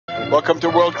Welcome to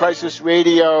World Crisis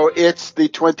Radio. It's the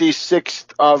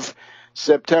 26th of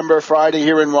September, Friday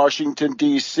here in Washington,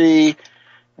 D.C.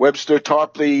 Webster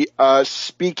Tarpley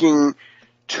speaking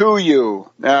to you.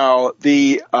 Now,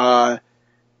 the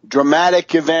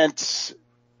dramatic events,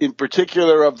 in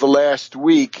particular of the last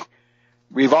week,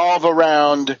 revolve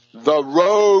around the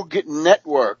rogue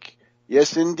network.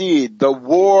 Yes, indeed, the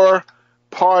war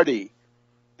party.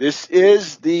 This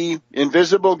is the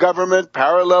invisible government,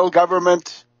 parallel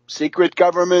government, secret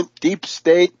government, deep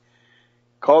state.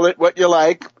 Call it what you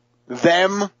like.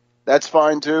 Them, that's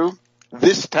fine too.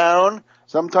 This town,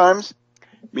 sometimes,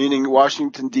 meaning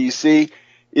Washington, D.C.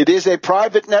 It is a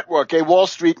private network, a Wall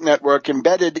Street network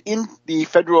embedded in the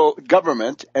federal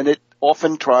government, and it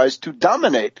often tries to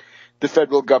dominate the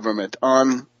federal government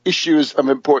on issues of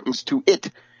importance to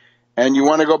it. And you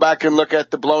want to go back and look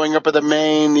at the blowing up of the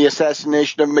Maine, the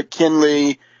assassination of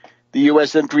McKinley, the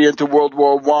U.S. entry into World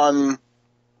War I,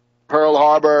 Pearl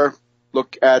Harbor,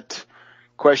 look at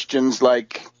questions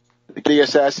like the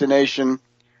assassination,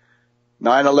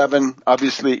 9/11,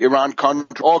 obviously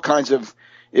Iran-Contra, all kinds of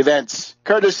events,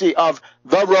 courtesy of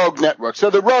the Rogue Network. So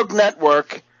the Rogue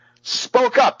Network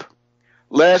spoke up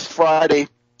last Friday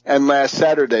and last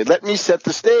Saturday. Let me set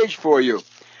the stage for you.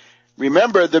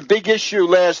 Remember, the big issue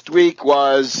last week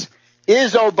was,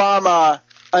 is Obama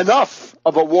enough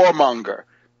of a warmonger?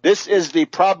 This is the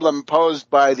problem posed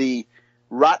by the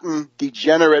rotten,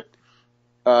 degenerate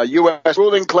U.S.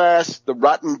 ruling class, the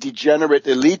rotten, degenerate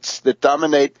elites that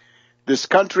dominate this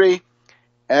country.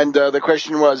 And the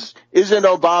question was, isn't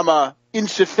Obama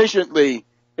insufficiently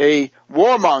a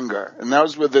warmonger? And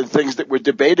those were the things that were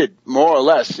debated, more or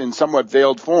less, in somewhat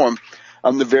veiled form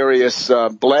on the various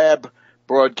blab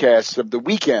broadcasts of the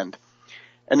weekend.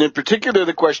 And in particular,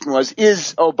 the question was,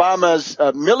 is Obama's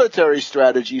military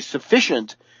strategy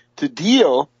sufficient to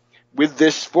deal with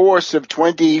this force of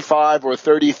 25 or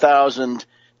 30,000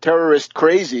 terrorist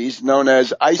crazies known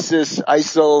as ISIS,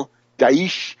 ISIL,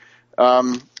 Daesh,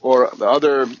 or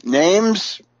other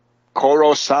names?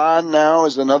 Khorasan now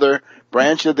is another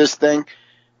branch of this thing.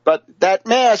 But that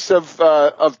mass of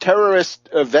terrorist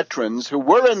veterans who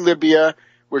were in Libya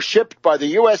were shipped by the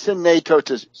U.S. and NATO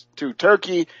to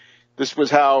Turkey. This was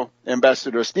how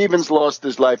Ambassador Stevens lost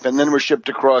his life, and then were shipped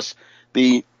across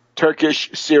the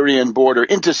Turkish-Syrian border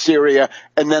into Syria,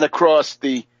 and then across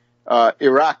the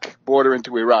Iraq border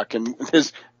into Iraq. And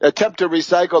his attempt to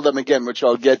recycle them again, which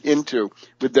I'll get into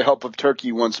with the help of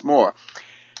Turkey once more.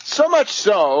 So much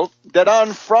so that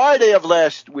on Friday of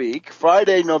last week,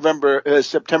 Friday,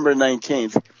 September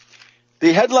 19th,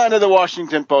 the headline of the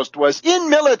Washington Post was, in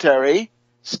military,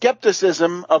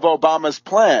 skepticism of Obama's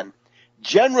plan.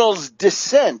 Generals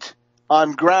dissent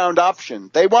on ground option.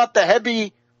 They want the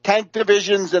heavy tank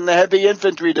divisions and the heavy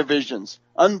infantry divisions.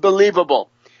 Unbelievable.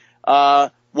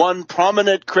 One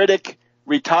prominent critic,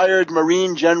 retired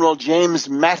Marine General James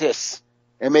Mattis,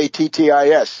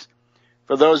 M-A-T-T-I-S.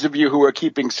 For those of you who are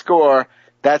keeping score,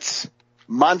 that's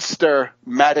Monster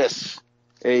Mattis,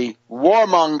 a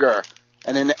warmonger,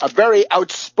 and a very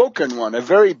outspoken one, a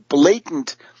very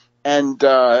blatant and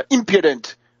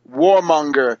impudent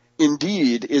warmonger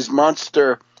indeed is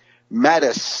Monster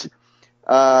Mattis.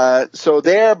 So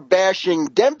they're bashing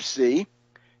Dempsey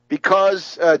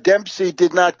because Dempsey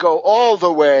did not go all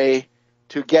the way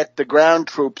to get the ground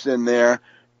troops in there,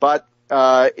 but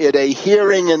at a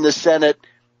hearing in the Senate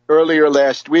earlier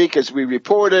last week, as we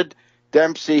reported,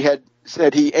 Dempsey had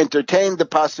said he entertained the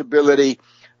possibility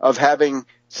of having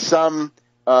some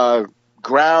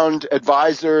ground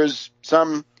advisors,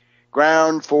 some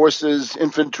ground forces,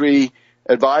 infantry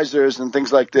advisors and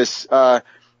things like this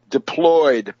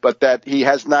deployed, but that he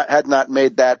had not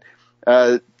made that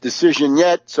decision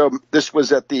yet. So this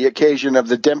was at the occasion of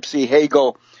the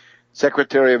Dempsey-Hagel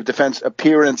Secretary of Defense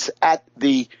appearance at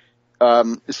the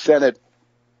Senate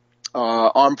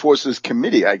Armed Forces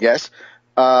Committee, I guess.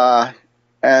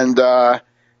 And the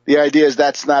idea is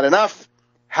that's not enough.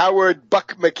 Howard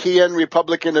Buck McKeon,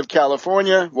 Republican of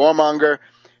California, warmonger,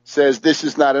 says this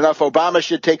is not enough. Obama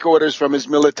should take orders from his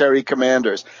military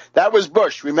commanders. That was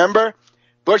Bush, remember?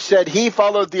 Bush said he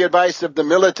followed the advice of the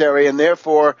military and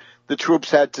therefore the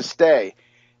troops had to stay.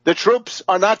 The troops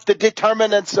are not the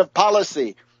determinants of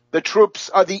policy. The troops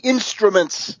are the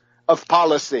instruments of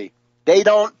policy. They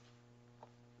don't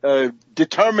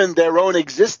determine their own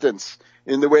existence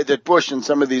in the way that Bush and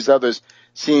some of these others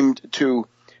seemed to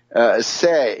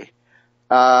say.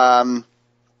 And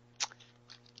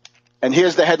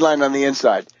here's the headline on the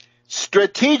inside.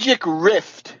 Strategic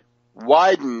rift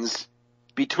widens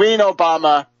between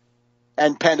Obama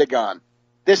and Pentagon.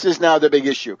 This is now the big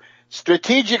issue.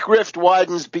 Strategic rift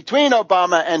widens between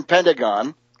Obama and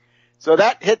Pentagon. So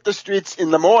that hit the streets in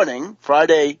the morning,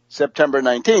 Friday, September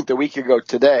 19th, a week ago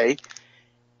today.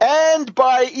 And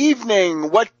by evening,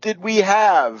 what did we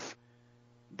have?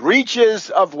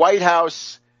 Breaches of White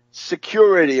House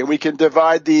security. And we can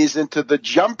divide these into the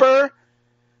jumper.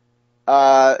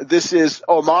 This is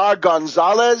Omar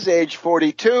Gonzalez, age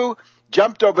 42,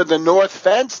 jumped over the north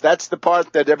fence. That's the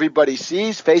part that everybody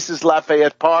sees, faces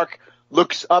Lafayette Park,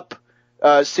 looks up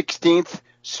 16th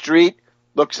Street,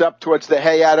 looks up towards the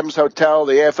Hay Adams Hotel,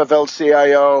 the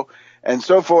AFL-CIO, and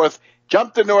so forth.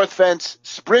 Jumped the north fence,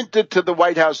 sprinted to the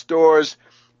White House doors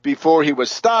before he was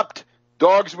stopped.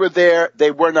 Dogs were there.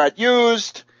 They were not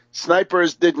used.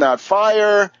 Snipers did not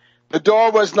fire. The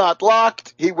door was not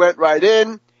locked. He went right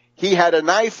in. He had a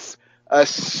knife, a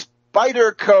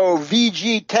Spyderco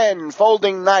VG-10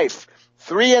 folding knife,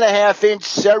 3.5-inch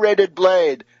serrated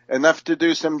blade, enough to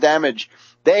do some damage.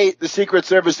 The Secret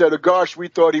Service said, oh gosh, we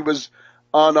thought he was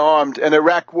unarmed. An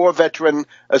Iraq war veteran,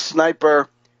 a sniper,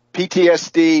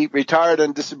 PTSD, retired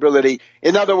on disability.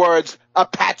 In other words, a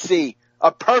patsy,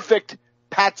 a perfect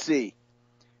patsy.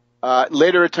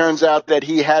 Later it turns out that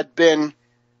he had been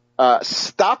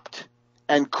stopped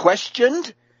and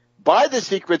questioned by the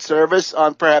Secret Service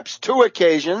on perhaps 2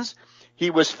 occasions. He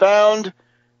was found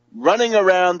running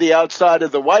around the outside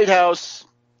of the White House,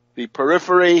 the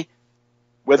periphery,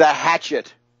 with a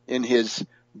hatchet in his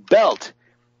belt.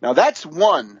 Now that's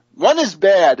one. One is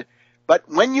bad, but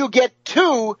when you get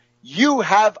 2, you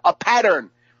have a pattern.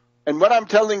 And what I'm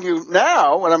telling you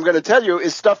now, what I'm going to tell you,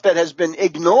 is stuff that has been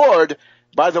ignored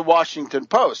by the Washington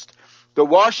Post. The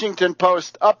Washington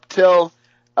Post up till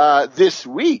this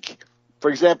week,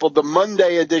 for example, the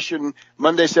Monday edition,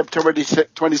 Monday, September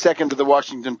 22nd of the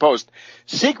Washington Post,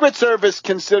 Secret Service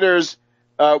considers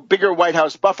bigger White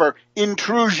House buffer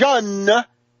intrusion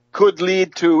could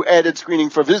lead to added screening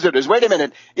for visitors. Wait a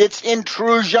minute. It's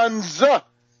intrusions,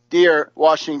 dear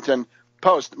Washington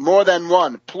Post. More than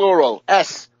one, plural,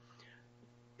 S.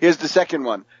 Here's the second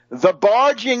one. The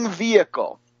barging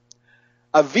vehicle.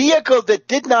 A vehicle that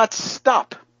did not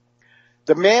stop.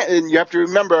 And you have to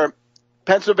remember,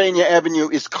 Pennsylvania Avenue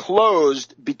is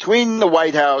closed between the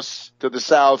White House to the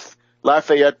south,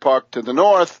 Lafayette Park to the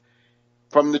north,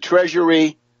 from the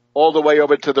Treasury all the way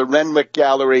over to the Renwick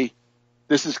Gallery.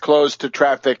 This is closed to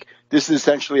traffic. This is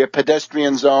essentially a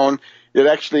pedestrian zone. It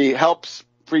actually helps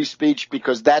free speech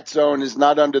because that zone is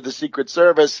not under the Secret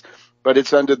Service, but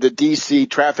it's under the D.C.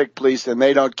 traffic police, and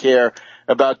they don't care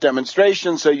about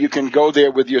demonstrations, so you can go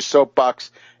there with your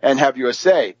soapbox and have your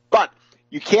say. But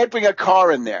you can't bring a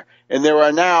car in there. And there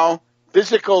are now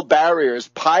physical barriers,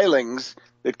 pilings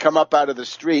that come up out of the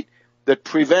street that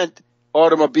prevent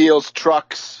automobiles,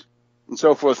 trucks, and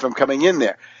so forth from coming in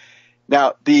there.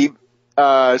 Now, the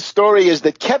story is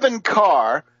that Kevin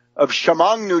Carr of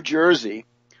Chemung, New Jersey,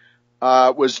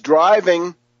 was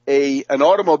driving an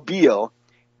automobile,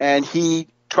 and he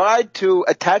tried to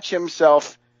attach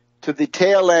himself to the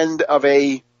tail end of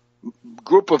a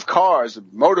group of cars, a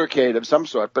motorcade of some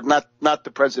sort, but not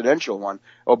the presidential one.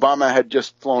 Obama had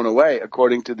just flown away,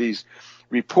 according to these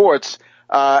reports,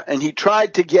 and he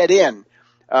tried to get in.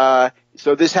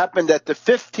 So this happened at the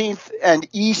 15th and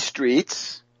E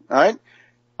Streets, right?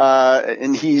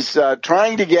 And he's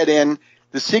trying to get in.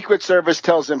 The Secret Service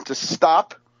tells him to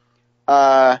stop.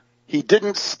 He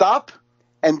didn't stop,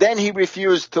 and then he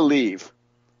refused to leave.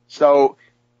 So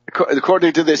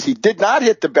according to this, he did not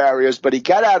hit the barriers, but he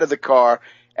got out of the car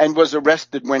and was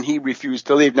arrested when he refused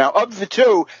to leave. Now, of the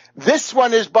two, this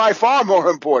one is by far more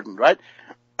important, right?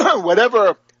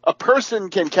 Whatever a person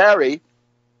can carry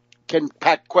can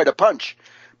pack quite a punch.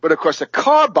 But, of course, a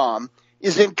car bomb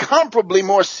is incomparably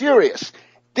more serious.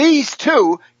 These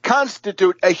two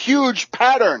constitute a huge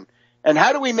pattern. And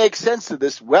how do we make sense of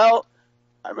this? Well,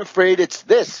 I'm afraid it's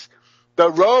this. The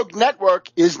rogue network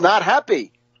is not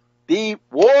happy. The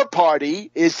war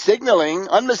party is signaling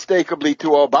unmistakably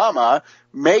to Obama,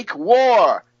 make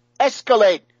war,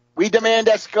 escalate. We demand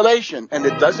escalation. And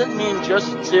it doesn't mean just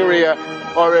Syria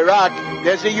or Iraq.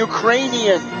 There's a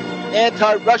Ukrainian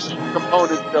anti-Russian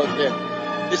component built in.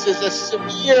 This is a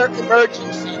severe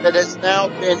emergency that has now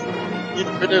been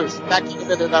introduced. Back in a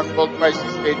minute on World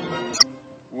Crisis Radio.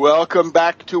 Welcome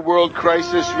back to World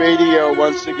Crisis Radio.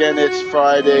 Once again, it's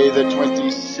Friday, the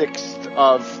 26th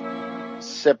of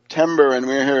September, and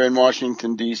we're here in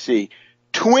Washington, D.C.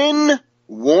 Twin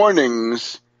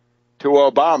warnings to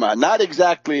Obama. Not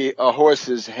exactly a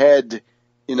horse's head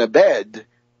in a bed,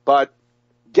 but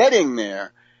getting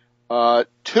there.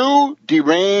 Two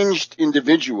deranged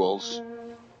individuals,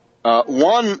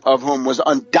 one of whom was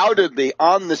undoubtedly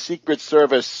on the Secret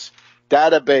Service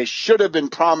database, should have been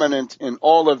prominent in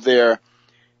all of their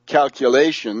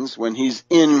calculations when he's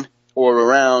in or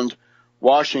around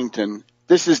Washington.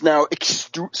 This is now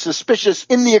suspicious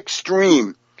in the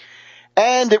extreme.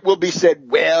 And it will be said,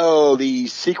 well, the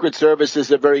Secret Service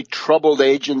is a very troubled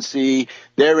agency.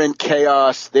 They're in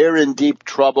chaos. They're in deep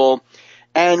trouble.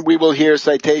 And we will hear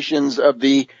citations of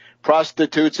the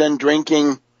prostitutes and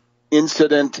drinking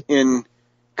incident in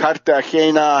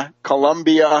Cartagena,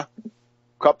 Colombia,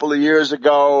 a couple of years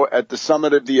ago at the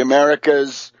Summit of the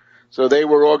Americas. So they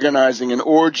were organizing an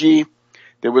orgy.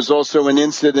 There was also an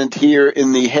incident here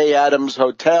in the Hay Adams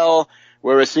Hotel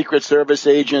where a Secret Service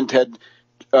agent had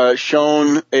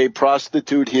shown a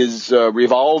prostitute his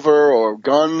revolver or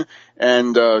gun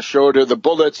and showed her the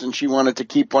bullets, and she wanted to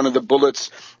keep one of the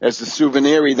bullets as a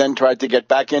souvenir. He then tried to get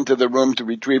back into the room to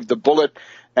retrieve the bullet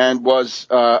and was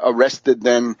arrested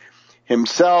then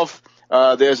himself.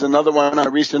 There's another one on a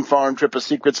recent foreign trip. A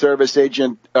Secret Service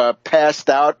agent passed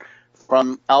out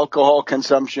from alcohol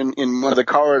consumption in one of the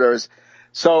corridors.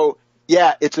 So,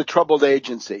 yeah, it's a troubled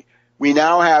agency. We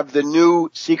now have the new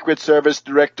Secret Service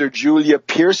Director, Julia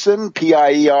Pearson,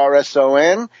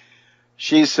 Pierson.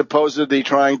 She's supposedly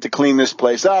trying to clean this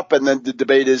place up, and then the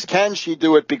debate is, can she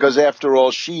do it? Because, after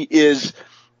all, she is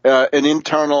an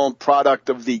internal product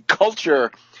of the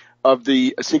culture of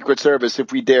the Secret Service,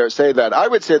 if we dare say that. I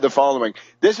would say the following.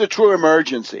 This is a true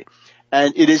emergency,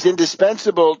 and it is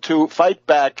indispensable to fight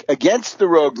back against the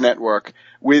rogue network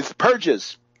with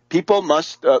purges. People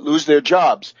must lose their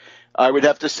jobs. I would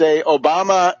have to say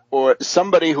Obama or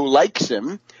somebody who likes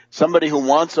him, somebody who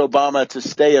wants Obama to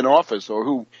stay in office or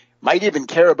who might even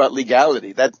care about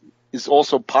legality. That is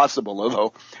also possible,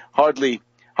 although hardly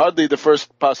the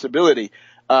first possibility.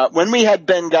 When we had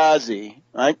Benghazi,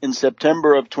 right, in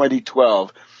September of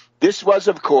 2012, this was,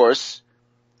 of course,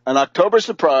 an October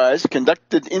surprise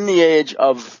conducted in the age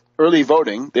of early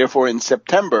voting, therefore in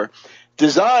September,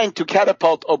 designed to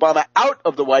catapult Obama out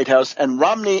of the White House and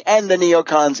Romney and the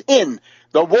neocons in.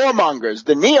 The warmongers,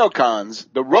 the neocons,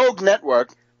 the rogue network,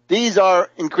 these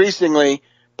are increasingly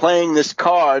playing this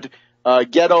card,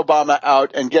 get Obama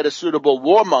out and get a suitable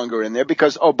warmonger in there,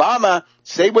 because Obama,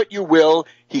 say what you will,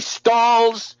 he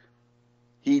stalls,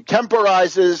 he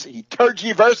temporizes, he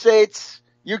tergiversates,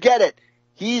 you get it.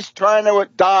 He's trying to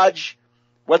dodge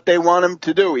what they want him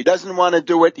to do. He doesn't want to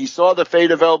do it. He saw the fate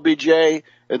of LBJ,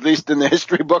 at least in the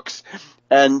history books,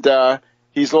 and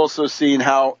he's also seen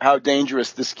how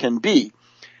dangerous this can be.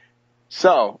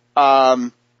 So,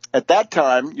 at that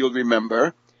time, you'll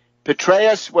remember,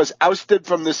 Petraeus was ousted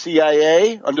from the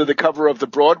CIA under the cover of the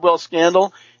Broadwell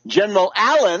scandal. General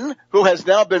Allen, who has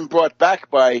now been brought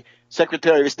back by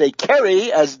Secretary of State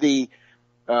Kerry as the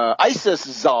ISIS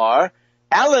czar,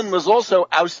 Allen was also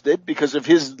ousted because of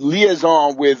his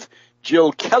liaison with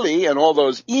Jill Kelly and all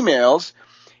those emails.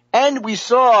 And we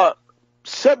saw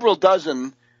several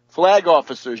dozen flag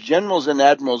officers, generals and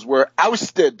admirals, were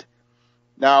ousted.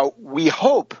 Now, we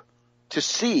hope to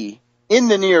see in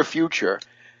the near future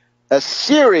a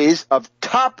series of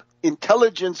top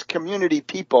intelligence community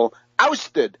people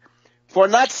ousted for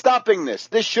not stopping this.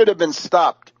 This should have been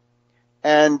stopped.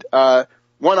 And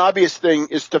one obvious thing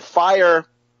is to fire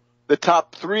the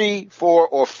top 3, 4,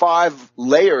 or 5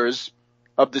 layers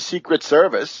of the Secret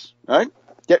Service, right?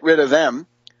 Get rid of them.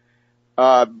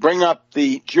 Bring up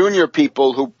the junior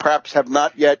people who perhaps have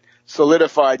not yet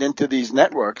solidified into these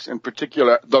networks, in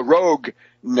particular the rogue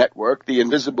network, the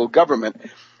invisible government.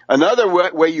 Another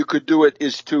way you could do it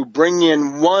is to bring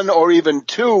in 1 or even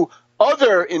 2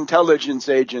 other intelligence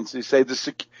agencies. Say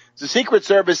the Secret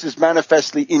Service is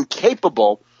manifestly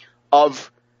incapable of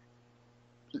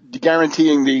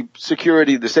guaranteeing the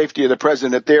security, the safety of the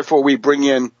president. Therefore, we bring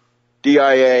in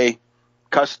DIA,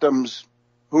 Customs,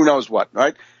 who knows what,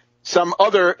 right? Some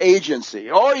other agency.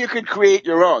 Or you could create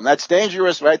your own. That's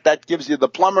dangerous, right? That gives you the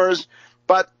plumbers,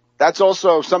 but that's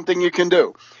also something you can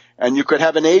do. And you could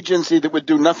have an agency that would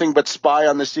do nothing but spy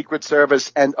on the Secret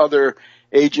Service and other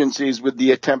agencies with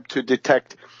the attempt to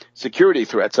detect security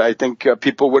threats. I think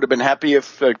people would have been happy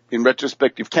if, in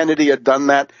retrospect, if Kennedy had done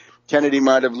that. Kennedy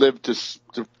might have lived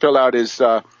to fill out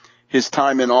his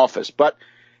time in office. But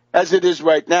as it is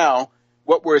right now,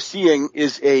 what we're seeing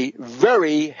is a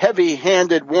very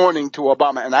heavy-handed warning to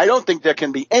Obama. And I don't think there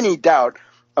can be any doubt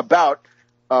about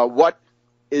what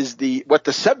the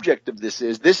subject of this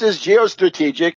is. This is geostrategic.